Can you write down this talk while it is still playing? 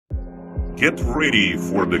Get ready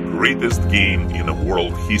for the greatest game in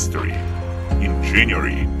world history. In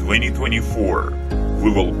January 2024,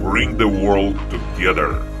 we will bring the world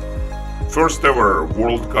together. First ever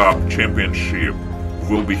World Cup Championship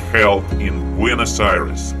will be held in Buenos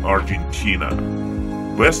Aires, Argentina.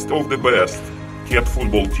 Best of the best cat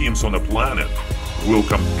football teams on the planet will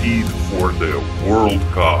compete for the World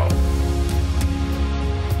Cup.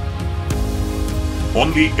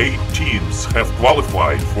 Only 8 teams have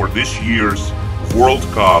qualified for this year's World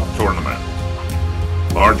Cup tournament.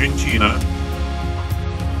 Argentina,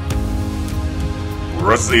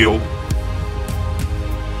 Brazil,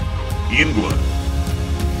 England,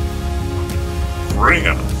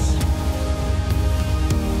 France,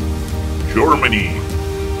 Germany,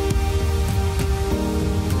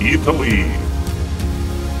 Italy,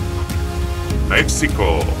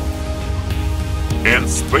 Mexico, and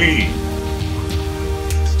Spain.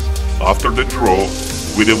 After the draw,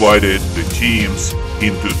 we divided the teams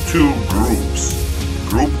into 2 groups,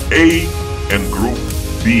 Group A and Group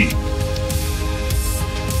B.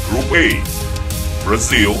 Group A,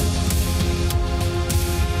 Brazil,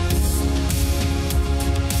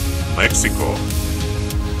 Mexico,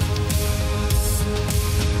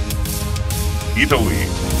 Italy,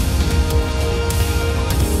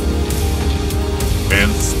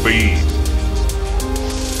 and Spain.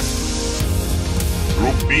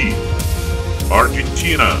 Group B,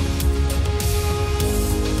 Argentina,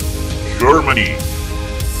 Germany,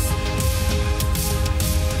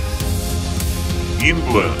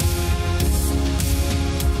 England,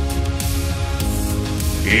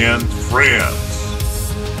 and France.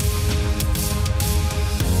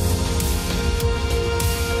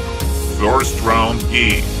 First round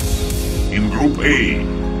games. In Group A,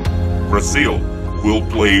 Brazil will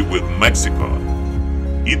play with Mexico.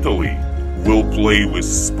 Italy will play with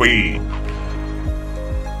Spain.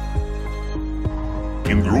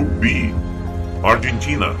 In Group B,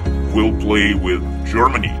 Argentina will play with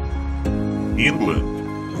Germany. England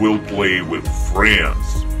will play with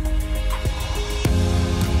France.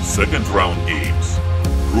 Second round games.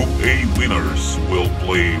 Group A winners will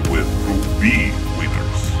play with Group B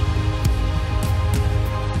winners.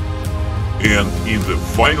 And in the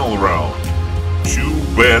final round, 2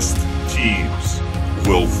 best teams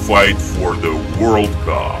will fight for the World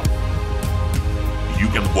Cup. You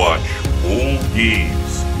can watch all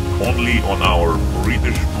games only on our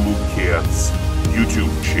British Blue Cats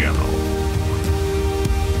YouTube channel.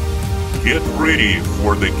 Get ready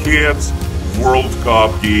for the Cats World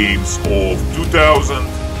Cup games of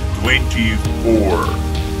 2024.